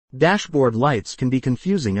Dashboard lights can be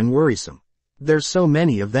confusing and worrisome. There's so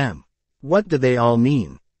many of them. What do they all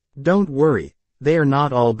mean? Don't worry, they are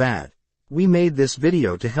not all bad. We made this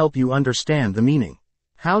video to help you understand the meaning.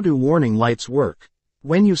 How do warning lights work?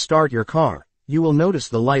 When you start your car, you will notice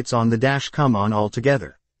the lights on the dash come on all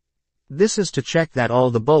together. This is to check that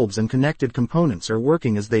all the bulbs and connected components are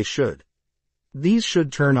working as they should. These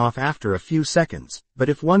should turn off after a few seconds, but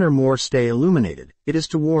if one or more stay illuminated, it is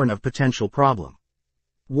to warn of potential problem.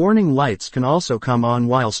 Warning lights can also come on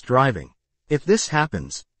whilst driving. If this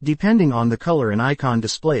happens, depending on the color and icon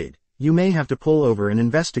displayed, you may have to pull over and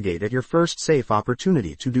investigate at your first safe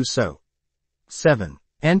opportunity to do so. 7.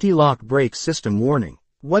 Anti-lock brake system warning.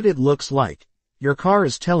 What it looks like. Your car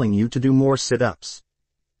is telling you to do more sit-ups.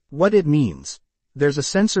 What it means. There's a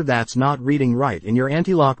sensor that's not reading right in your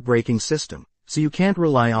anti-lock braking system, so you can't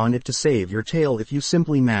rely on it to save your tail if you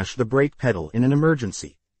simply mash the brake pedal in an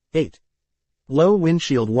emergency. 8. Low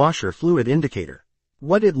windshield washer fluid indicator.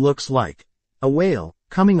 What it looks like. A whale,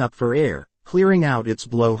 coming up for air, clearing out its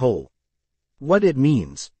blowhole. What it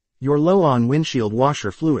means. You're low on windshield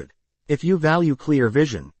washer fluid. If you value clear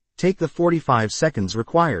vision, take the 45 seconds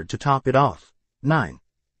required to top it off. 9.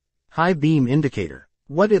 High beam indicator.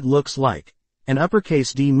 What it looks like. An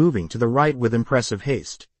uppercase D moving to the right with impressive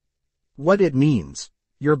haste. What it means.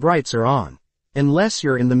 Your brights are on. Unless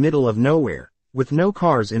you're in the middle of nowhere, with no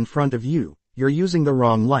cars in front of you, you're using the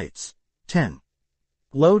wrong lights. 10.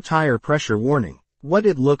 Low tire pressure warning. What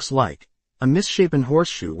it looks like. A misshapen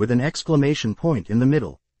horseshoe with an exclamation point in the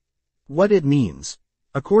middle. What it means.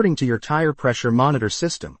 According to your tire pressure monitor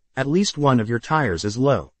system, at least one of your tires is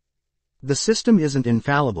low. The system isn't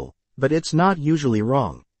infallible, but it's not usually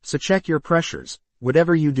wrong, so check your pressures.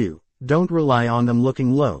 Whatever you do, don't rely on them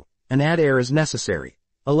looking low, and add air as necessary.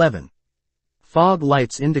 11. Fog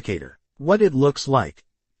lights indicator. What it looks like.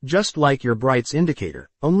 Just like your brights indicator,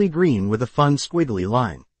 only green with a fun squiggly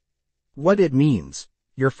line. What it means.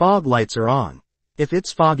 Your fog lights are on. If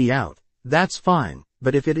it's foggy out, that's fine,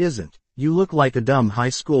 but if it isn't, you look like a dumb high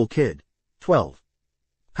school kid. 12.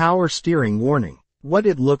 Power steering warning. What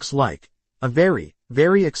it looks like. A very,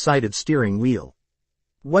 very excited steering wheel.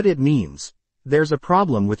 What it means. There's a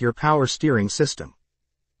problem with your power steering system.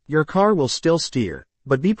 Your car will still steer,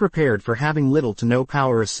 but be prepared for having little to no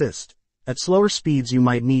power assist. At slower speeds you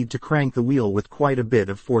might need to crank the wheel with quite a bit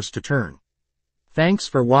of force to turn. Thanks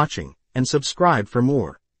for watching, and subscribe for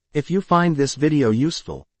more. If you find this video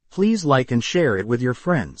useful, please like and share it with your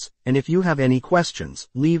friends, and if you have any questions,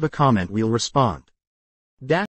 leave a comment, we'll respond.